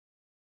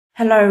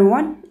Hello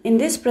everyone, in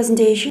this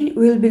presentation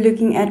we will be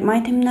looking at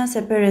Mythimna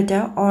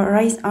separata or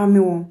rice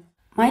armyworm.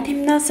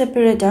 Mythimna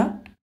separata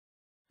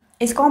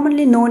is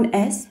commonly known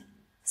as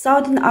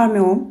southern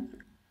armyworm,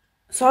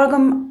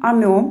 sorghum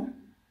armyworm,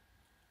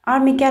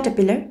 army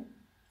caterpillar,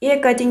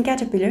 ear-cutting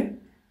caterpillar,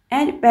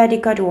 and paddy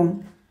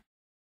cutworm.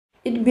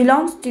 It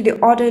belongs to the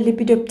order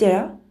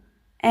Lepidoptera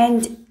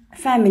and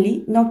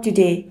family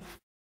Noctuidae.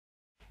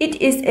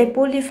 It is a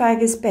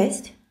polyphagous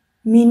pest,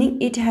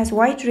 meaning it has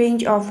wide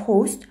range of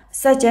hosts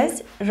such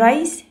as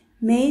rice,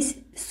 maize,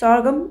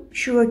 sorghum,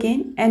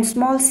 sugarcane, and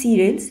small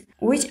cereals,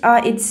 which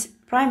are its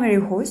primary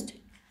host,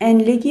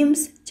 and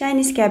legumes,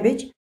 Chinese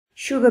cabbage,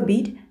 sugar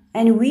beet,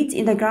 and weeds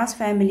in the grass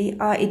family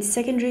are its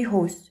secondary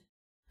hosts.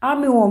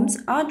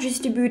 Armyworms are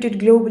distributed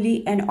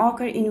globally and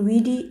occur in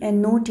weedy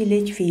and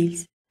no-tillage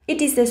fields.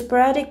 It is a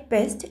sporadic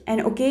pest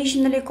and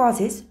occasionally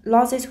causes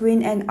losses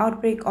when an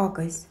outbreak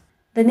occurs.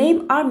 The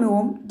name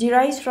armyworm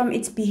derives from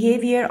its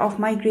behavior of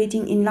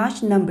migrating in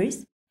large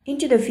numbers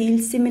into the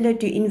field similar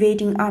to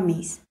invading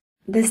armies.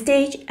 The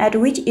stage at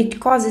which it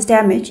causes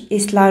damage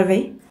is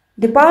larvae.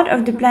 The part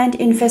of the plant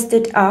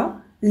infested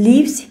are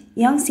leaves,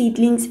 young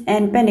seedlings,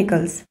 and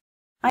panicles.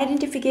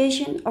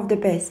 Identification of the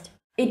pest.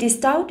 It is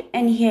stout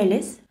and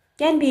hairless,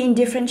 can be in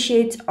different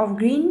shades of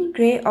green,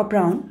 grey, or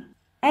brown,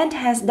 and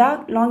has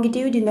dark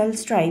longitudinal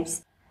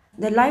stripes.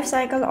 The life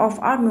cycle of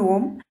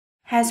armyworm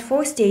has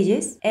 4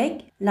 stages: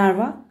 egg,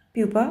 larva,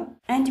 pupa,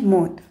 and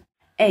moth.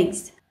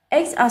 Eggs.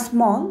 Eggs are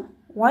small,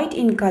 white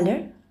in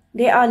color.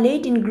 They are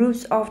laid in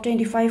groups of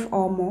 25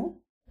 or more.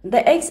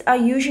 The eggs are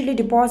usually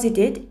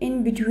deposited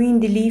in between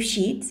the leaf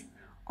sheaths,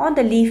 on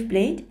the leaf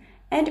blade,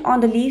 and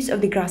on the leaves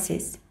of the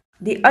grasses.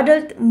 The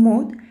adult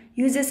moth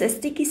uses a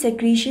sticky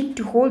secretion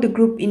to hold the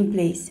group in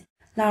place.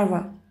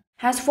 Larva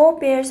has 4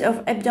 pairs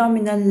of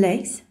abdominal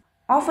legs,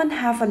 often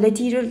have a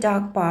lateral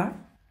dark bar.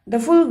 The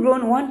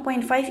full-grown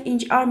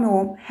 1.5-inch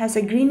armyworm has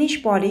a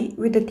greenish body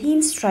with a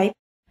thin stripe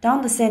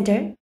down the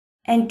center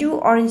and 2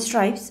 orange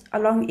stripes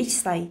along each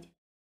side.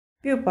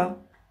 Pupa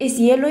is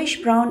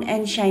yellowish-brown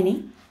and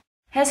shiny,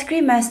 has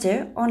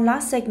cremaster on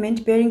last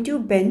segment bearing 2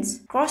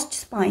 bends, crossed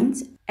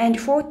spines, and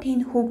 4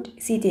 thin hooked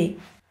setae.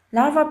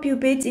 Larva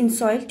pupates in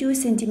soil 2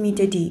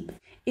 cm deep.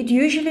 It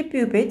usually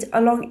pupates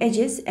along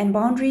edges and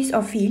boundaries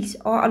of fields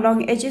or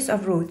along edges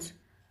of roads.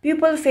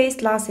 Pupal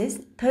phase lasts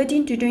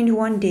 13 to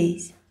 21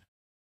 days.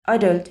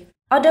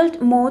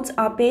 Adult moths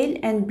are pale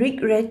and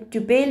brick red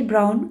to pale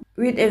brown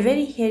with a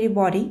very hairy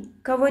body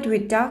covered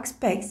with dark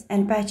specks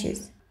and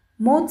patches.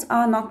 Moths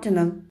are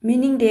nocturnal,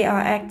 meaning they are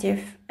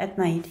active at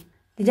night.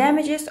 The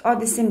damages or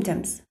the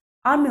symptoms.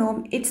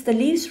 Armyworm eats the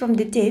leaves from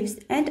the tips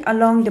and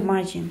along the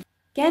margin.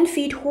 Can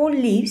feed whole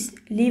leaves,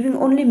 leaving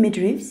only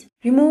midribs.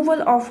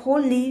 Removal of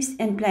whole leaves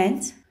and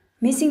plants.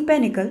 Missing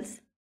panicles.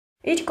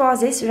 It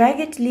causes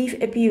ragged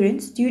leaf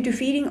appearance due to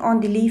feeding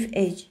on the leaf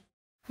edge.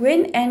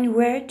 When and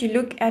where to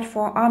look at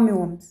for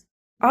armyworms.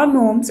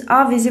 Armyworms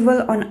are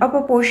visible on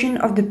upper portion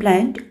of the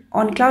plant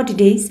on cloudy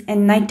days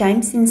and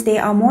nighttime since they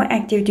are more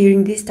active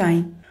during this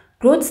time.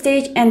 Growth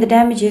stage and the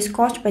damages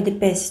caused by the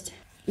pest.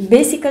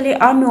 Basically,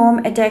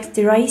 armyworm attacks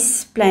the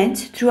rice plant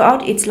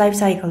throughout its life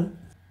cycle.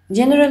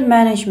 General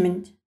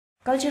management.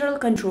 Cultural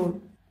control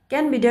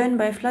can be done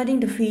by flooding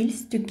the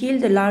fields to kill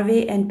the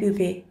larvae and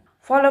pupae.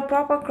 Follow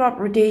proper crop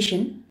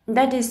rotation,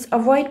 that is,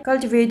 avoid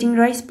cultivating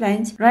rice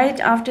plants right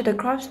after the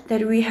crops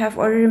that we have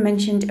already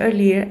mentioned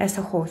earlier as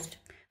a host.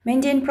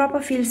 Maintain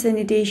proper field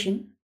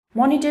sanitation.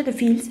 Monitor the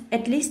fields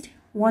at least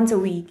once a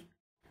week.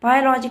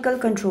 Biological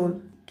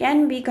control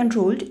can be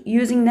controlled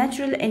using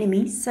natural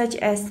enemies such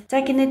as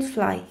takinid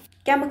fly.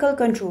 Chemical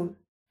control.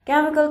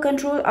 Chemical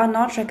control are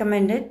not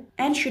recommended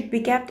and should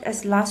be kept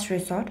as last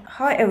resort.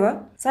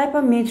 However,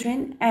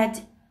 cypermethrin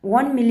at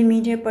 1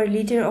 mm per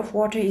liter of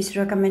water is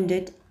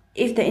recommended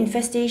if the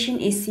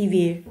infestation is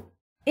severe.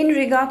 In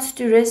regards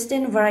to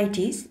resistant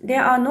varieties,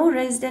 there are no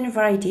resistant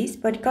varieties,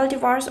 but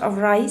cultivars of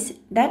rice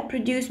that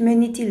produce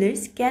many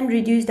tillers can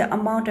reduce the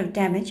amount of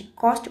damage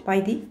caused by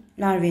the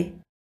larvae.